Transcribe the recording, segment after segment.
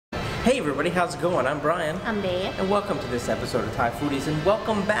Hey everybody, how's it going? I'm Brian. I'm Babe. And welcome to this episode of Thaifoodies, and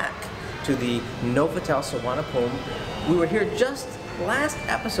welcome back to the Novotel Suvarnabhumi. We were here just last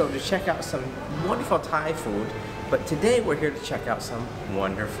episode to check out some wonderful Thai food, but today we're here to check out some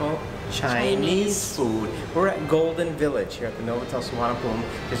wonderful Chinese food. We're at Golden Village here at the Novotel Suvarnabhumi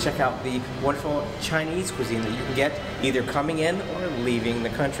to check out the wonderful Chinese cuisine that you can get either coming in or leaving the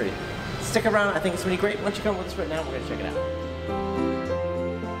country. Stick around, I think it's going to be great. Once you come with us right now, we're going to check it out.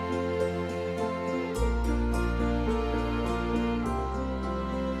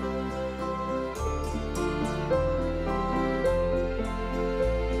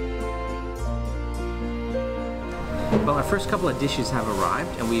 Well, our first couple of dishes have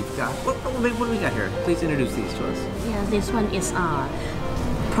arrived, and we've got, what do we got here? Please introduce these to us. Yeah, this one is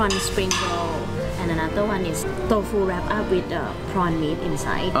prawn spring roll, and another one is tofu wrapped up with prawn meat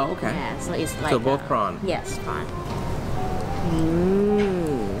inside. Oh, okay. Yeah, so it's like... So both prawn? Yes, prawn.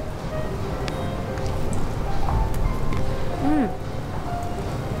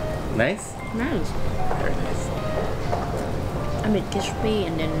 Nice? Nice. Very nice. A bit crispy,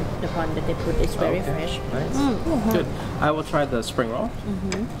 and then the prawn that they put is very fresh. Nice. Good. I will try the spring roll.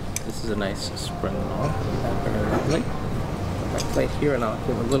 This is a nice spring roll. Very lovely. Put my plate here, and I'll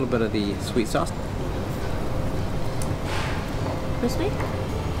give a little bit of the sweet sauce. Crispy?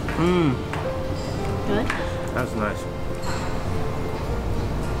 Good. That's nice.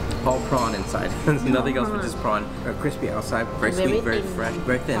 All prawn inside. There's nothing else but just prawn. Crispy outside, very sweet, very fresh,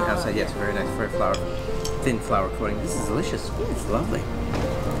 very thin outside. Yes, very nice, very flour. Thin flour coating. This is delicious. It's lovely.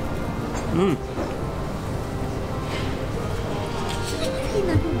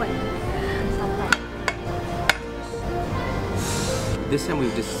 This time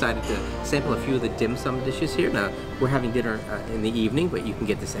we've decided to sample a few of the dim sum dishes here. Now, we're having dinner in the evening, but you can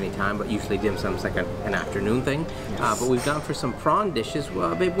get this anytime, but usually dim sum's like an afternoon thing. Yes. But we've gone for some prawn dishes.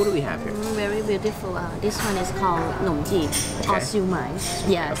 Well, babe, what do we have here? Very beautiful. This one is called nong ji or siu mai.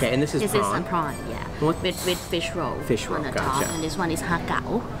 Yes. Okay, and this is prawn? This is a prawn, yeah. What? With fish roll. Fish roll, on the gotcha. top. And this one is ha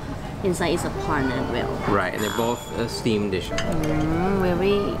gao. Inside is a prawn as well. Right, and they're both steamed dishes.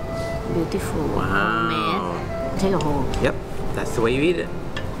 Very beautiful. Wow. Homemade. Take a whole. Yep, that's the way you eat it.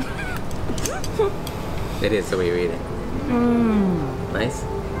 It is the way you eat it. Nice.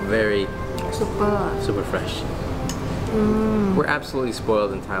 Very super fresh. We're absolutely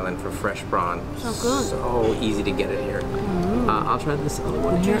spoiled in Thailand for fresh prawn. So good. So easy to get it here. I'll try this other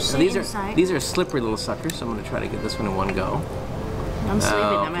one here. These are slippery little suckers, so I'm going to try to get this one in one go.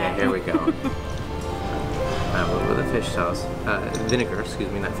 Okay, here we go. With a fish sauce. Vinegar,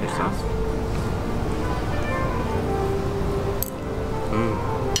 excuse me, not fish sauce.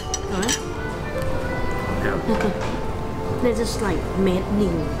 Good. Yeah. They're just like made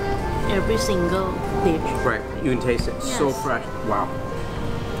new. Every single dish. Right, you can taste it. Yes. So fresh. Wow.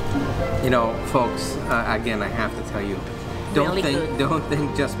 You know, folks, again, I have to tell you, don't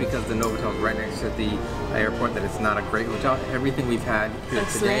think just because the Novotel is right next to the airport that it's not a great hotel. Everything we've had here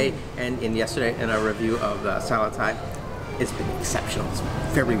today and yesterday in our review of the Salad Thai, it's been exceptional. It's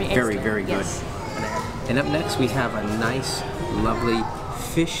very good. Yes. And up next we have a nice, lovely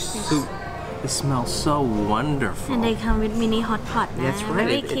fish soup. It smells so wonderful. And they come with mini hot pot. That's right.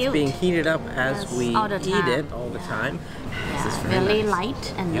 Very cute. It's being heated up as we eat it all the time. Yeah, This is very nice.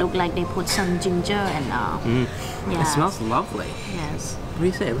 light and look like they put some ginger and It smells lovely. Yes. What do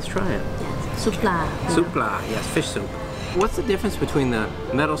you say? Let's try it. Yes. Supla. Supla, yes, fish soup. What's the difference between the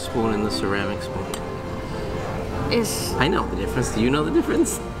metal spoon and the ceramic spoon? I know the difference. Do you know the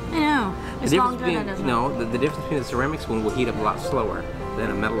difference? I know. It's longer than the the difference between the ceramic spoon will heat up a lot slower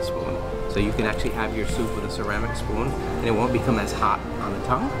than a metal spoon. So you can actually have your soup with a ceramic spoon and it won't become as hot on the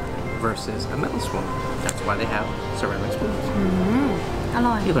tongue versus a metal spoon. That's why they have ceramic spoons. อ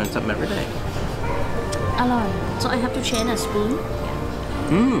ร่อย You learn something every day. อร่อย So I have to change a spoon.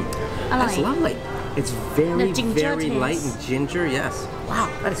 That's lovely. It's very taste. light and ginger, yes. Wow,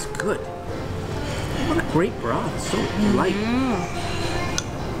 that is good. What a great broth. So light.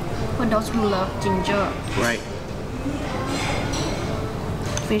 For those who love ginger. Right.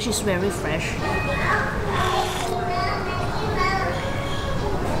 Fish is very fresh.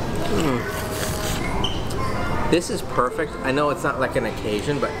 This is perfect. I know it's not like an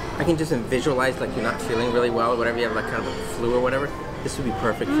occasion, but I can just visualize like you're not feeling really well or whatever, you have like kind of a flu or whatever. This would be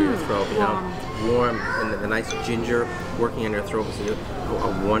perfect for your throat, you know, warm and the nice ginger working on your throat. So a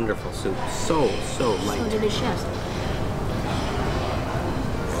wonderful soup. So light. So delicious.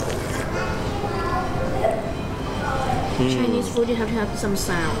 Chinese food, you have to have some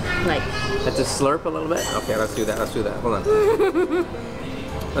sound, like. Have to slurp a little bit. Okay, let's do that. Hold on.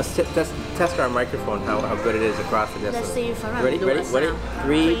 Let's test our microphone, how good it is across the distance. Let's see if I'm Ready? Ready? Ready?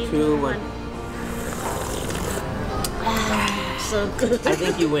 3, 2, 1. So good. I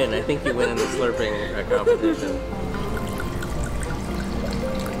think you win. I think you win in the slurping competition.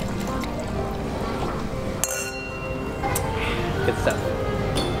 Good stuff.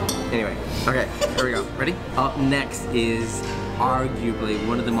 Anyway, okay, here we go. Ready? Up next is arguably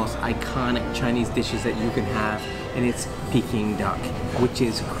one of the most iconic Chinese dishes that you can have, and it's Peking duck, which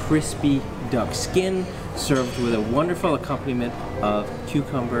is crispy duck skin served with a wonderful accompaniment of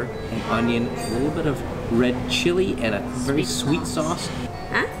cucumber and onion, a little bit of red chili, and a very sweet sauce.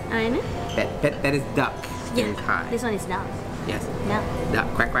 Huh? That is duck in Thai. This one is duck. Yes. Duck. Duck.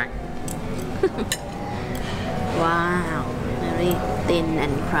 Quack quack. Wow. Very thin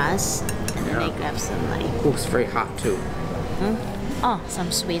and crust. And then I grab some like... Oh, it's very hot too. Oh,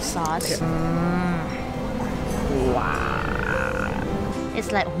 some sweet sauce. Okay. Wow.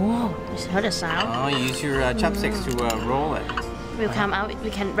 It's like, whoa, you heard the sound? Oh, use your chopsticks to roll it. We'll come out, we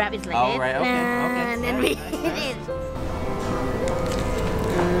can wrap it like Oh, this. right, okay, okay. And then we eat it.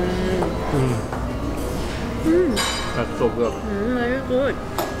 That's so good. Very good.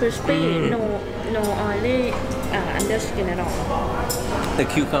 Crispy, no oily underskin at all. The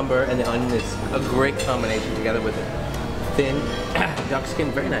cucumber and the onion is a great combination together with it. Thin duck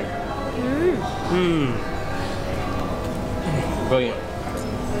skin, very nice. Brilliant.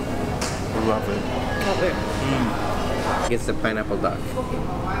 Love it. Love it. It's the pineapple duck.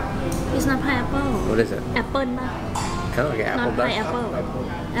 It's not pineapple. What is it? Apple, ma. Kind of like an apple Not duck. pineapple.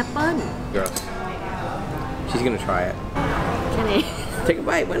 Apple. Gross. She's gonna try it. Can I? Take a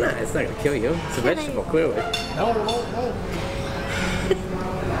bite, why not? It's not gonna kill you. It's a vegetable, clearly. No.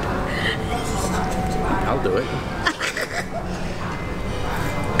 I'll do it.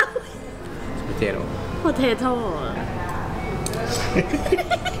 It's potato. Potato.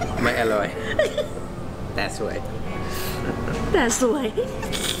 My alloy. That's right. That's way.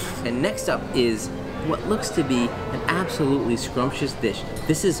 And next up is what looks to be an absolutely scrumptious dish.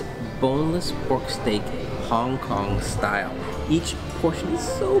 This is boneless pork steak, Hong Kong style. Each portion is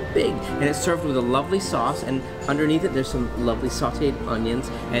so big, and it's served with a lovely sauce, and underneath it there's some lovely sauteed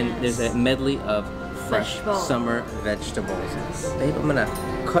onions, and there's a medley of fresh summer vegetables. Babe, I'm gonna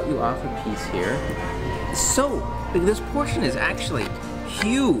cut you off a piece here. So big. This portion is actually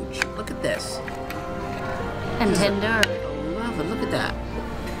huge. Look at this. And tender. I love it. Look at that.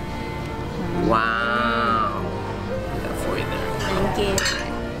 Wow. Got that for you there. Thank you.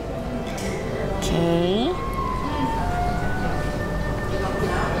 Okay.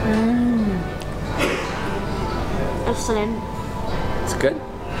 Excellent. It's good.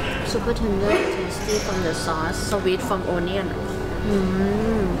 Super tender, tasty from the sauce, sweet from onion.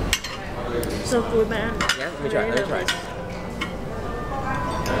 So good, man. Yeah, let me try. Let me try.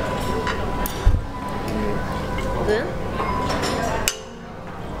 Good.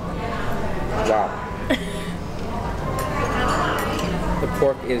 Wow. The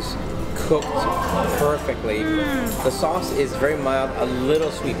pork is cooked perfectly. The sauce is very mild, a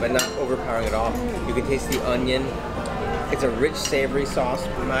little sweet, but not overpowering at all. You can taste the onion. It's a rich, savory sauce.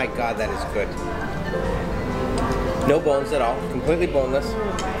 My God, that is good. No bones at all. Completely boneless.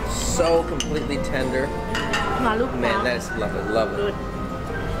 So completely tender. Man, that is lovely. Lovely.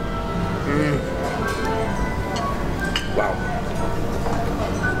 Wow.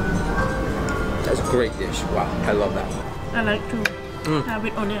 That's a great dish. Wow, I love that. I like to have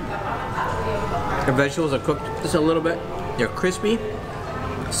with onion. The vegetables are cooked just a little bit. They're crispy,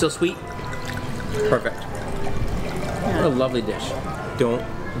 still sweet. Perfect. What a lovely dish.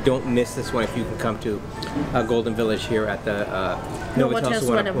 Don't miss this one if you can come to Golden Village here at the Novotel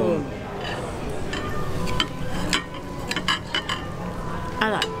Suvarnabhumi. I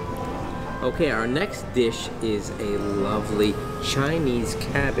like. Okay, our next dish is a lovely Chinese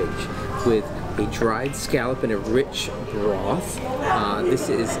cabbage with a dried scallop and a rich broth. This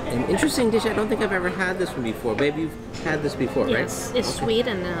is an interesting dish. I don't think I've ever had this one before. Babe, you've had this before, right? Yes, it's sweet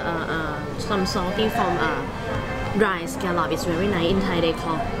and some salty from dry scallop. It's very nice. In Thai they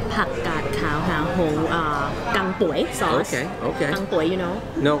call Pak Kat Khao Ha Hong Gang Poi sauce. Okay, okay. Gang Poi, you know?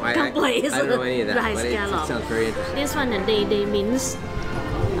 No, I Gang Poi is don't know any of that, dry but scallop. it sounds very interesting. This one, they mince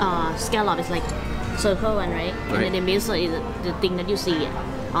scallop is like circle one, right? And then they mince the thing that you see.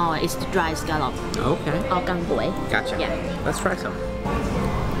 Oh, it's the dry scallop. Okay. Or gang poi. Gotcha. Yeah. Let's try some.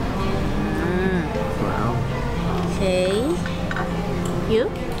 Wow. Okay. You?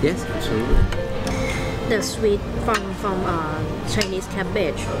 Yes, absolutely. The sweet from Chinese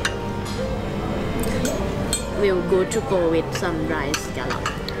cabbage will good to go with some dry scallop.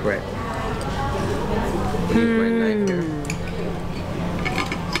 Great. Use my knife here.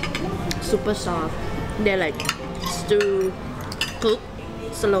 super soft. They're like stew, cook,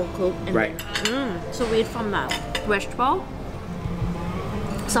 slow cook, and Right. then, sweet from vegetable,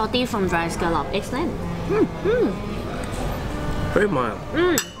 salty from dry scallop. Excellent. Very mild.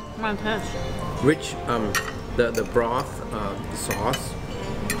 One touch. Rich, the broth, sauce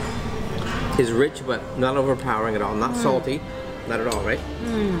is rich but not overpowering at all. Not salty, not at all, right?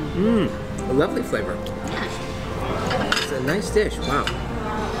 A lovely flavor. It's a nice dish. Wow.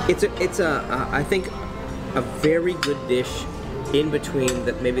 It's a I think a very good dish in between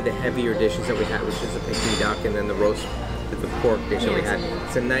maybe the heavier dishes that we had, which is the Peking duck and then the roast with the pork dish that we had.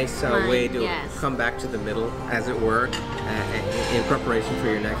 It's a nice way to come back to the middle, as it were, in preparation for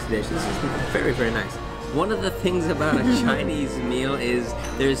your next dish. This is very, very nice. One of the things about a Chinese meal is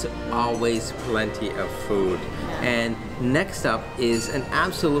there's always plenty of food. And next up is an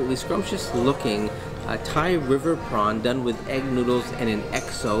absolutely scrumptious looking Thai river prawn done with egg noodles and an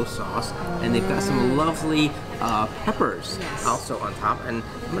XO sauce. And they've got some lovely peppers also on top. And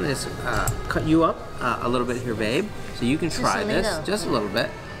I'm gonna just cut you up a little bit here, babe, so you can try this just a little bit.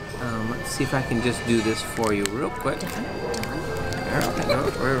 Let's see if I can just do this for you real quick. Real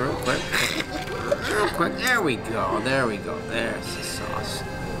quick. Real quick. There we go. There we go. There's the sauce.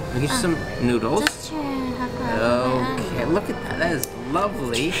 Get some noodles. Okay, look at that. That is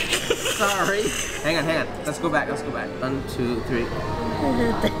lovely. Sorry. Hang on. Let's go back. 1, 2, 3.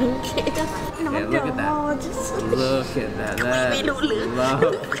 Thank you. Yeah, look at that. Look at that. That is lovely.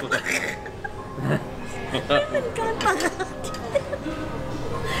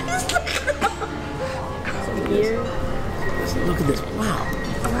 Look at this. Wow.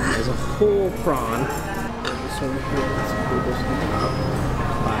 There's a whole prawn.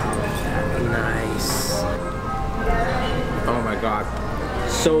 Wow. Nice. Oh my God.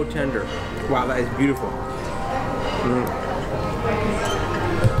 So tender. Wow, that is beautiful.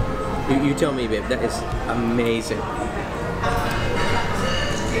 You tell me, babe. That is amazing.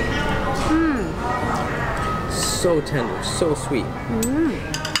 So tender, so sweet.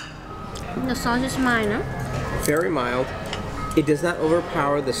 The sauce is mild, no? Very mild. It does not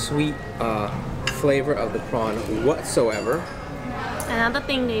overpower the sweet flavor of the prawn whatsoever. Another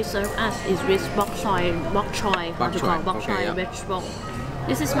thing they serve us is with bok choy. How to call bok choy vegetable.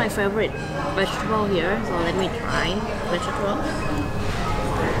 This is my favorite vegetable here, so let me try vegetable.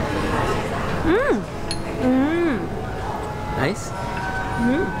 Nice.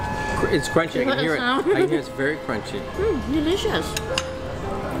 It's crunchy. I can hear it. I can hear it's very crunchy. Delicious.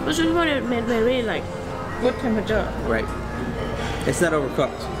 This is what it made very like good temperature. Right. It's not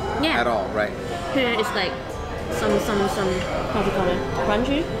overcooked at all, right? Here it's like some how to call it,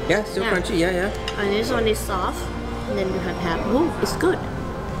 crunchy. Yeah, still crunchy. Yeah. And this one is soft. And then you have it's good.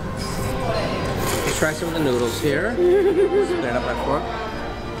 Let's try some of the noodles here. Split it up my fork.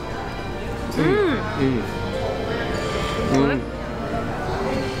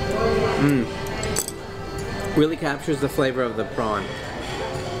 Really captures the flavor of the prawn.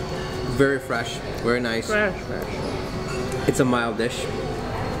 Very fresh, very nice. Fresh. It's a mild dish.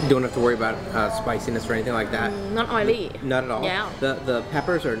 You don't have to worry about spiciness or anything like that. Not oily. Not at all. Yeah. The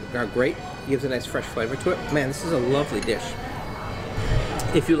peppers are great. Gives a nice fresh flavor to it. Man, this is a lovely dish.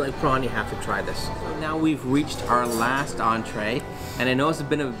 If you like prawn, you have to try this. So now we've reached our last entree, and I know it's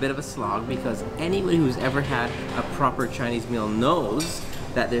been a bit of a slog because anybody who's ever had a proper Chinese meal knows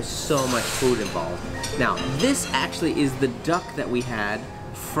that there's so much food involved. Now, this actually is the duck that we had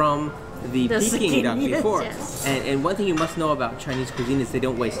from the Peking duck before. Yes. And one thing you must know about Chinese cuisine is they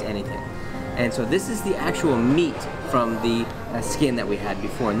don't waste anything. And so this is the actual meat from the skin that we had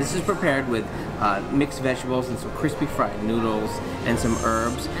before. And this is prepared with mixed vegetables and some crispy fried noodles and some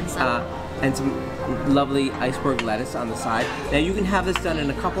herbs. And some lovely iceberg lettuce on the side. Now you can have this done in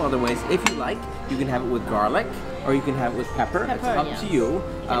a couple other ways. If you like, you can have it with garlic or you can have it with pepper. It's up to you.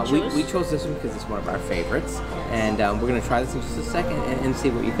 We chose this one because it's one of our favorites. And we're going to try this in just a second and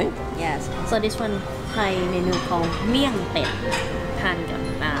see what you think. Yes. So this one Thai menu called เมี่ยงเป็ดทานกับ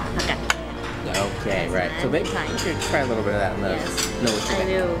ผักกาด Okay, right. So maybe you should try a little bit of that and let us know what you think.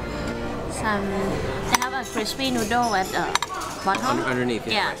 I will. They have a crispy noodle at the bottom. Underneath,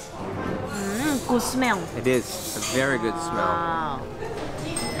 yeah. Good smell. It is a very good smell. Wow.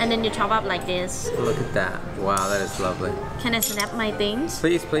 And then you chop up like this. Look at that. Wow, that is lovely. Can I snap my things?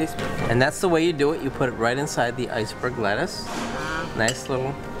 Please, please. And that's the way you do it. You put it right inside the iceberg lettuce. Nice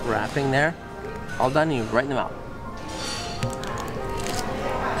little wrapping there. All done, you right in the mouth.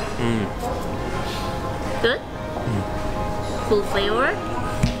 Good? Full flavor?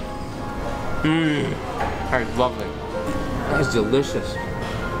 That is lovely. That is delicious.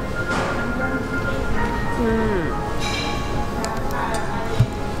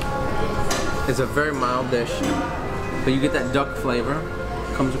 It's a very mild dish, but you get that duck flavor.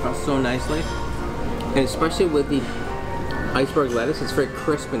 Comes across so nicely, and especially with the iceberg lettuce, it's very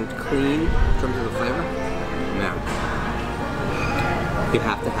crisp and clean in terms of the flavor. Now, you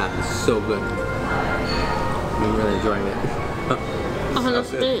have to have this. So good. I'm really enjoying it.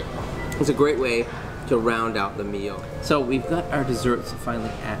 Honestly, it's a great way to round out the meal. So we've got our desserts finally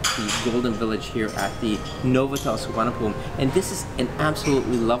at the Golden Village here at the Novotel Suvarnabhumi, and this is an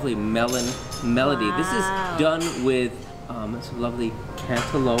absolutely lovely melon melody. Wow. This is done with some lovely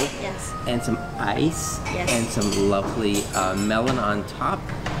cantaloupe, yes, and some ice, yes, and some lovely melon on top.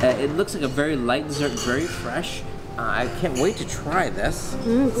 It looks like a very light dessert, very fresh. I can't wait to try this.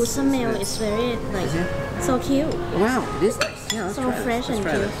 Good smell. It's very like so cute. Wow, it is nice. Yeah, let's So try this. fresh Let's and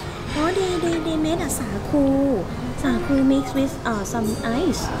try cute. this. Oh, they made a saku. Saku mixed with some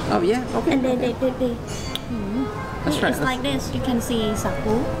ice. Oh yeah, okay. And okay. Let's try It's this. like this. You can see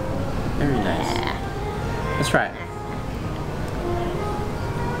saku. Very nice. Yeah. Let's try it.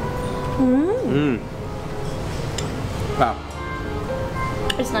 Wow.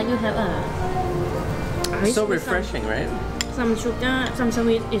 It's like you have ice So with refreshing, right? some sugar, some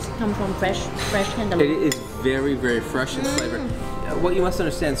sweet. It comes from fresh It cantaloupe. is very, very fresh in flavor. What you must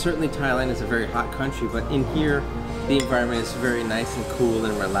understand, certainly Thailand is a very hot country, but in here, the environment is very nice and cool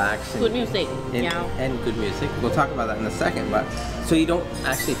and relaxed. And, Good music. and, Yeah. and good music. We'll talk about that in a second. But so you don't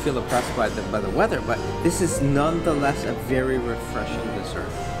actually feel oppressed by the weather, but this is nonetheless a very refreshing dessert.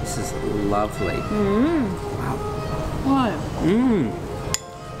 This is lovely. Wow. Wow.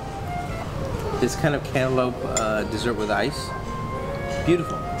 This kind of cantaloupe dessert with ice.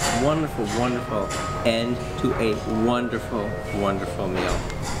 Beautiful. Wonderful, wonderful end to a wonderful, wonderful meal.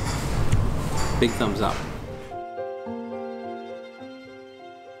 Big thumbs up.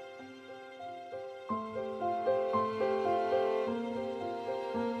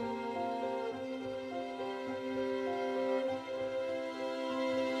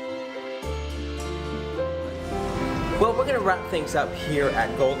 Well, we're going to wrap things up here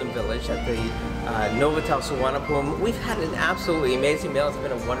at Golden Village at the Novotel Suvarnabhumi. We've had an absolutely amazing meal. It's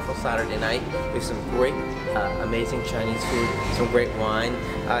been a wonderful Saturday night. We have some great, amazing Chinese food, some great wine.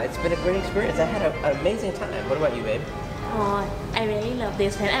 It's been a great experience. I had an amazing time. What about you, babe? Oh, I really love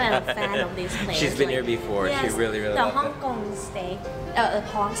this place. I'm a fan of this place. She's been here before. Yes, She really, really the loved Hong it. Kong steak, the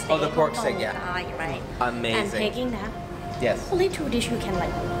pork steak. Oh, the pork Hong steak, Kong yeah. Thai, right. Amazing. And taking that. Yes. Only 2 dishes you can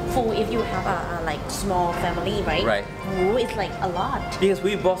like full if you have a like small family, right? Right. Ooh, it's like a lot. Because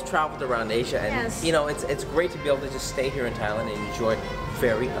we both traveled around Asia, and Yes. you know, it's great to be able to just stay here in Thailand and enjoy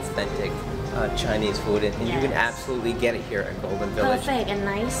very authentic Chinese food, and you can Yes. absolutely get it here at Golden Village. Perfect and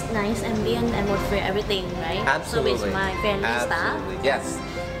nice ambient, atmosphere, everything, right? Absolutely. So it's my friendly staff. Absolutely. Yes.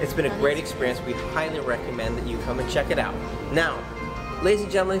 It's been a great experience. We highly recommend that you come and check it out. Now, ladies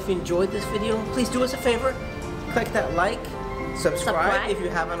and gentlemen, if you enjoyed this video, please do us a favor. Click that like, subscribe if you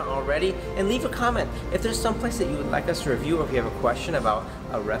haven't already, and leave a comment. If there's some place that you would like us to review, or if you have a question about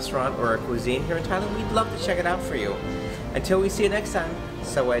a restaurant or a cuisine here in Thailand, we'd love to check it out for you. Until we see you next time,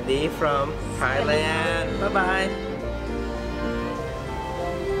 Sawadee from Thailand. Bye-bye.